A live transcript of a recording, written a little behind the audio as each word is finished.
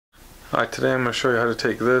Alright, today I'm going to show you how to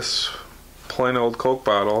take this plain old Coke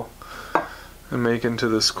bottle and make into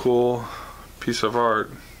this cool piece of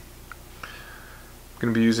art. I'm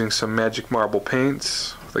going to be using some magic marble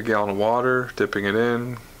paints with a gallon of water, dipping it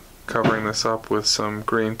in, covering this up with some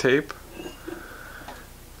green tape,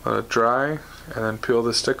 let it dry, and then peel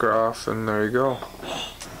the sticker off, and there you go.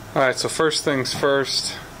 Alright, so first things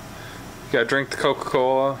first, you gotta drink the Coca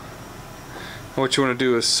Cola. And what you want to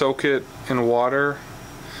do is soak it in water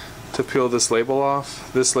to peel this label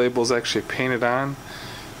off. This label is actually painted on,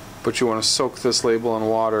 but you want to soak this label in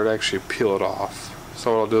water to actually peel it off.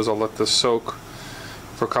 So what I'll do is I'll let this soak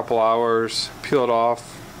for a couple hours, peel it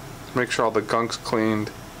off, make sure all the gunk's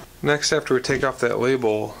cleaned. Next, after we take off that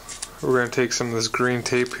label, we're going to take some of this green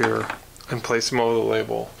tape here and place them over the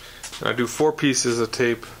label. And I do 4 pieces of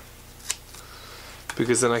tape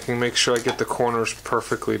because then I can make sure I get the corners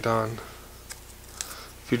perfectly done.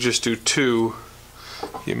 If you just do 2,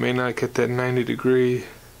 you may not get that 90-degree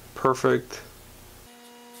perfect.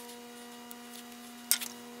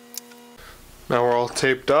 Now we're all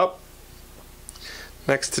taped up.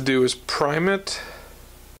 Next to do is prime it.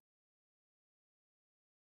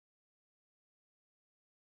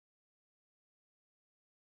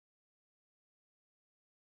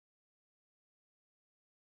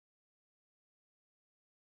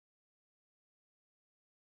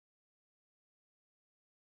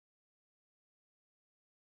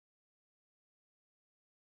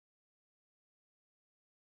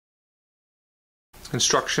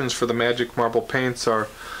 Instructions for the magic marble paints are: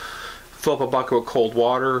 fill up a bucket with cold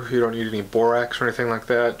water. You don't need any borax or anything like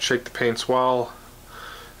that. Shake the paints well.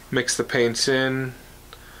 Mix the paints in.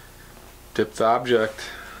 Dip the object.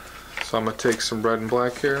 So I'm going to take some red and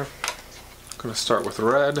black here. I'm going to start with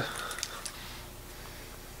red.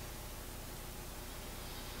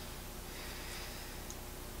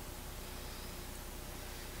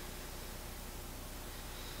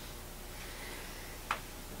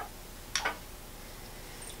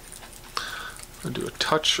 I'll do a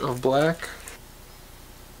touch of black.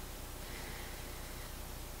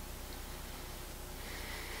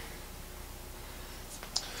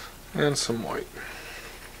 And some white.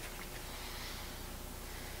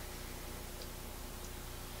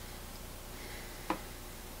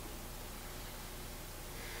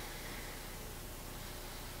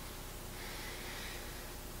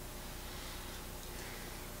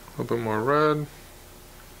 A little bit more red.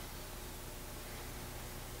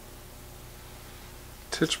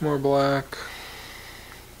 Titch more black.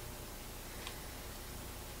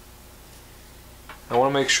 I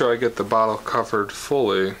want to make sure I get the bottle covered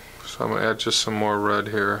fully, so I'm going to add just some more red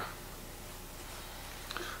here.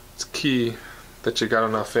 It's key that you got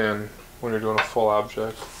enough in when you're doing a full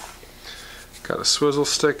object. Got a swizzle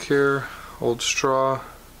stick here, old straw.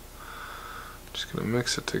 Just going to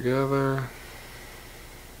mix it together.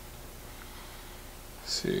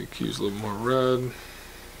 See, you can use a little more red.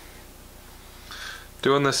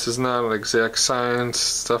 Doing this is not an exact science.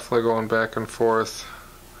 It's definitely going back and forth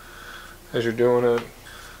as you're doing it.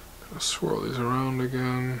 Gonna swirl these around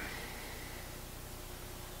again.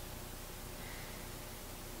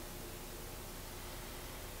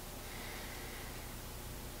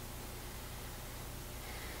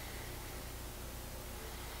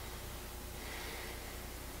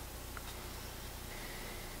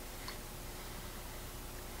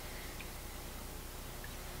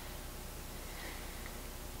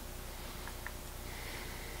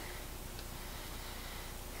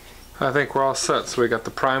 I think we're all set. So we got the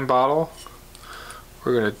prime bottle.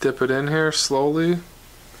 We're going to dip it in here slowly.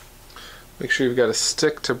 Make sure you've got a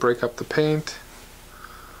stick to break up the paint.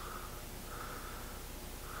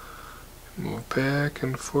 Move back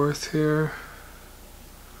and forth here.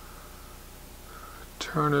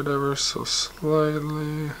 Turn it ever so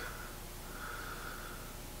slightly.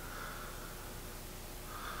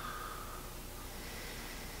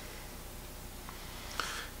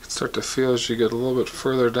 Start to feel as you get a little bit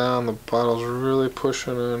further down, the bottle's really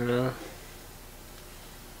pushing on you.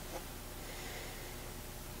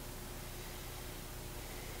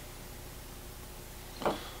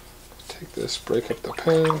 Take this, break up the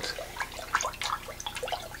paint.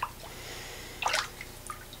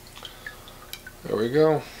 There we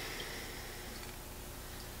go.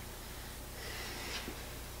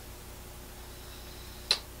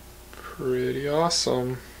 Pretty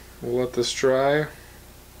awesome. We'll let this dry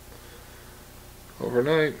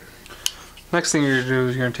overnight. Next thing you're going to do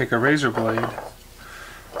is you're going to take a razor blade,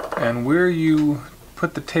 and where you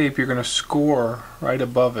put the tape you're going to score right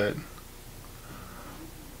above it,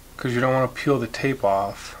 because you don't want to peel the tape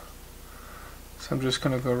off. So I'm just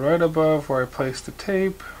going to go right above where I placed the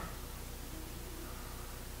tape,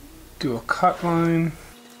 do a cut line.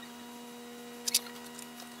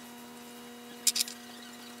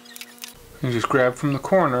 And just grab from the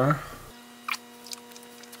corner.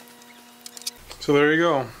 So there you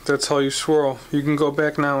go. That's how you swirl. You can go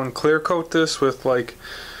back now and clear coat this with like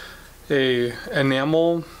a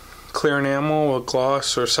enamel, clear enamel with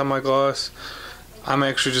gloss or semi-gloss. I'm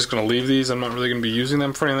actually just going to leave these. I'm not really going to be using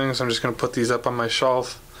them for anything, so I'm just going to put these up on my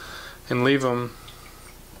shelf and leave them.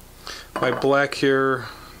 My black here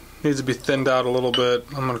needs to be thinned out a little bit.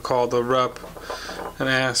 I'm going to call the rep and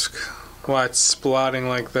ask why it's splotting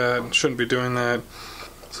like that. Shouldn't be doing that.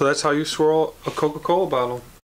 So that's how you swirl a Coca Cola bottle.